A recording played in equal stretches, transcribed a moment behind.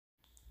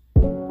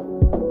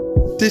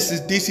This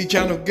is DC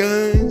Channel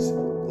Guns.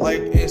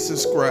 Like and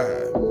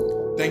subscribe.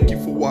 Thank you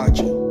for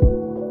watching.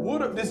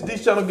 What up, this is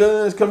DC Channel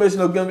Guns, coming at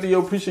another gun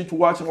video. Appreciate you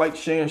watching, like,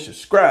 share, and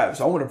subscribe.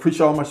 So I want to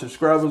appreciate all my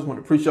subscribers, want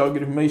to appreciate y'all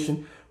good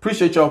information.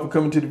 Appreciate y'all for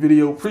coming to the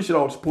video. Appreciate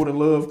all the support and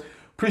love.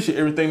 Appreciate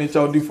everything that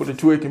y'all do for the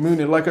 2A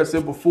community. Like I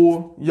said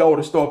before, y'all are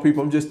the star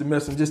people. I'm just a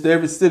messenger, just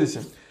every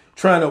citizen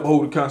trying to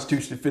uphold the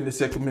Constitution, defend the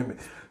Second Amendment.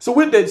 So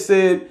with that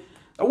said,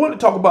 I want to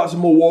talk about some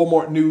more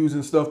Walmart news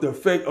and stuff, the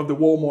effect of the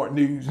Walmart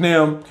news.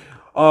 Now,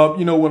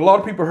 when a lot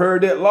of people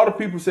heard that, a lot of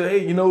people say,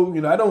 hey,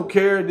 I don't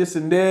care, this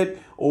and that,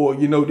 or,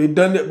 they've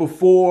done that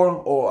before,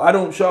 or I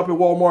don't shop at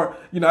Walmart.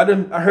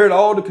 I heard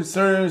all the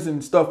concerns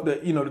and stuff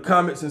that, the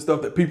comments and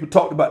stuff that people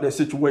talked about that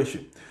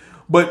situation.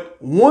 But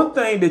one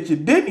thing that you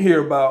didn't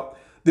hear about,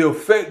 the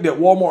effect that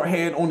Walmart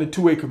had on the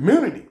 2A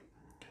community,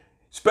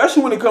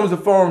 especially when it comes to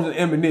firearms and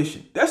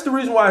ammunition. That's the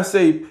reason why I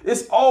say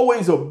it's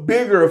always a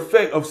bigger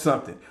effect of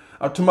something.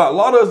 A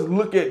lot of us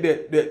look at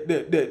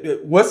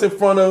that what's in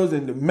front of us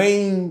and the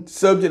main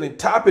subject and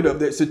topic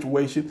of that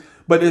situation,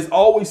 but there's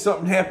always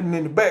something happening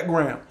in the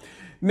background.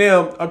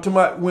 Now,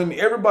 when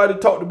everybody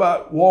talked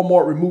about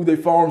Walmart remove their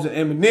firearms and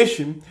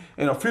ammunition,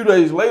 and a few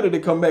days later they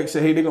come back and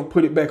say, hey, they're gonna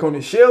put it back on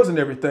the shelves and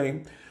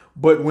everything.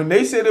 But when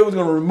they said they was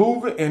gonna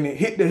remove it and it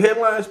hit the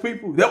headlines,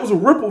 people, that was a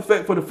ripple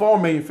effect for the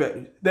farm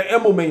manufacturers, the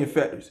ammo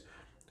manufacturers.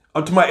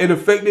 It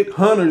affected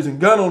hunters and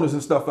gun owners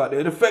and stuff out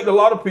there. It affected a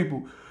lot of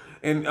people.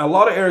 In a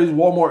lot of areas,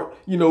 Walmart,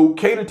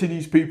 cater to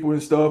these people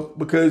and stuff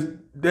because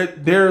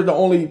they're the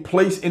only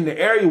place in the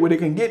area where they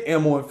can get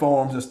ammo and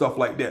firearms and stuff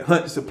like that,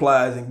 hunting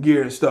supplies and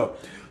gear and stuff.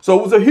 So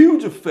it was a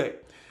huge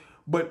effect.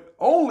 But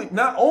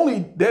not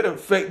only that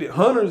affected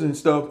hunters and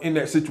stuff in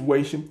that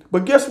situation,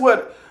 but guess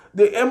what?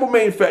 The ammo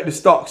manufacturer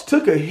stocks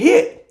took a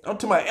hit.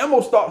 Ammo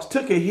stocks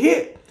took a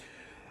hit.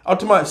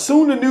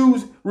 Soon the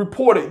news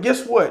reported,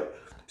 guess what?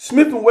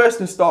 Smith &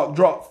 Wesson stock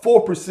dropped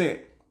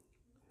 4%.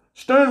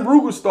 Stern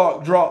Ruger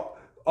stock dropped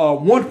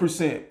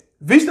 1%.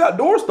 Vista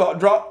Outdoor stock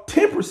dropped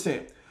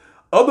 10%.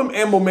 Other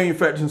ammo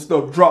manufacturing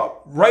stuff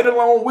dropped right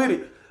along with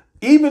it.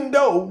 Even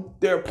though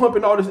they're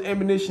pumping all this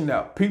ammunition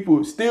out, people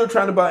are still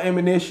trying to buy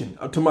ammunition.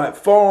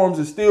 Firearms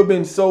are still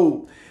being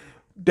sold.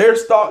 Their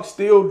stock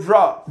still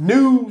dropped.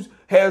 News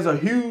has a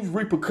huge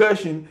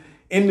repercussion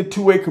in the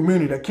 2A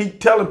community. I keep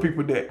telling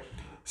people that.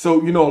 So,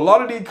 a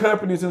lot of these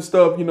companies and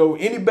stuff,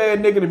 any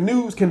bad negative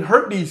news can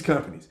hurt these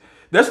companies.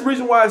 That's the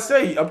reason why I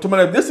say,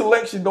 if this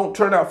election don't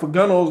turn out for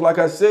gun owners, like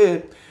I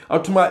said,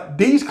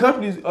 these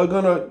companies it's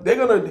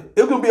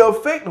gonna be an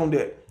effect on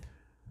that.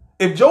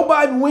 If Joe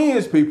Biden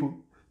wins, people,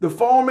 the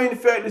farm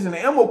manufacturers and the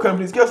ammo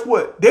companies, guess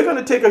what? They're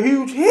gonna take a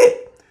huge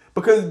hit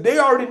because they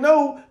already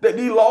know that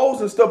these laws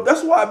and stuff.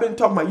 That's why I've been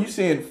talking about. You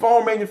seeing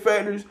farm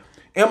manufacturers,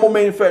 ammo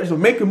manufacturers are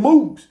making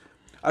moves.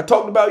 I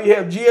talked about you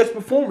have GS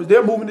Performance.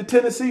 They're moving to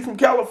Tennessee from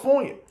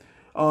California.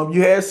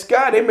 You have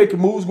Sky. They're making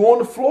moves going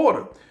to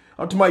Florida.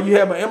 You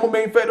have an ammo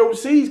manufacturer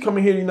overseas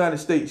coming here to the United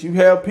States. You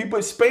have people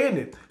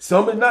expanding.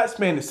 Some are not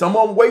expanding. Some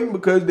are waiting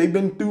because they've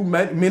been through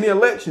many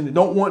elections. They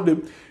don't want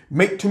to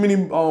make too many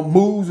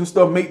moves and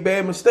stuff, make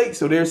bad mistakes.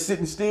 So they're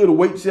sitting still to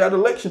wait to see how the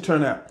election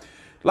turn out.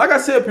 Like I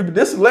said, people,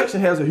 this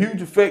election has a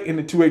huge effect in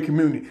the 2A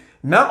community.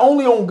 Not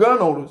only on gun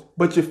owners,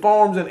 but your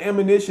farms and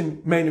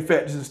ammunition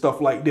manufacturers and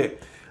stuff like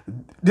that.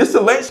 This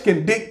election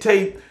can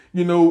dictate,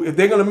 if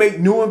they're going to make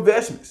new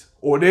investments,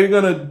 or they're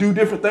going to do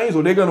different things,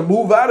 or they're going to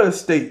move out of a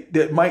state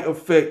that might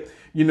affect,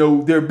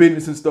 their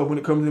business and stuff when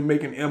it comes to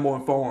making ammo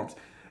and firearms.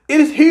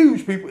 It is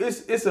huge, people.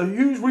 It's a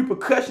huge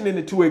repercussion in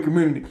the 2A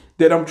community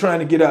that I'm trying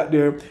to get out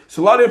there. It's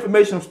a lot of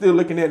information I'm still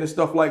looking at and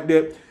stuff like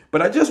that.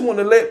 But I just want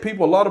to let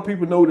a lot of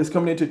people know that's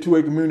coming into the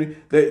 2A community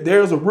that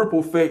there's a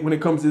ripple effect when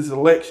it comes to this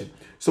election.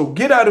 So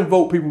get out and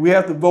vote, people. We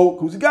have to vote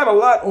because we got a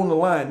lot on the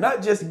line,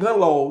 not just gun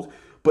laws,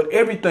 but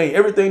everything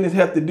that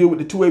has to deal with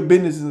the 2A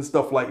businesses and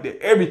stuff like that,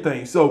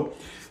 everything. So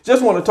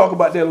just want to talk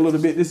about that a little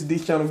bit. This is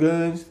DC Channel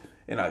Guns,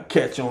 and I'll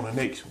catch you on the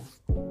next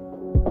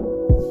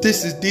one.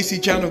 This is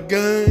DC Channel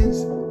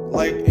Guns.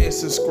 Like and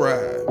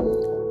subscribe.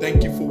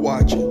 Thank you for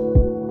watching.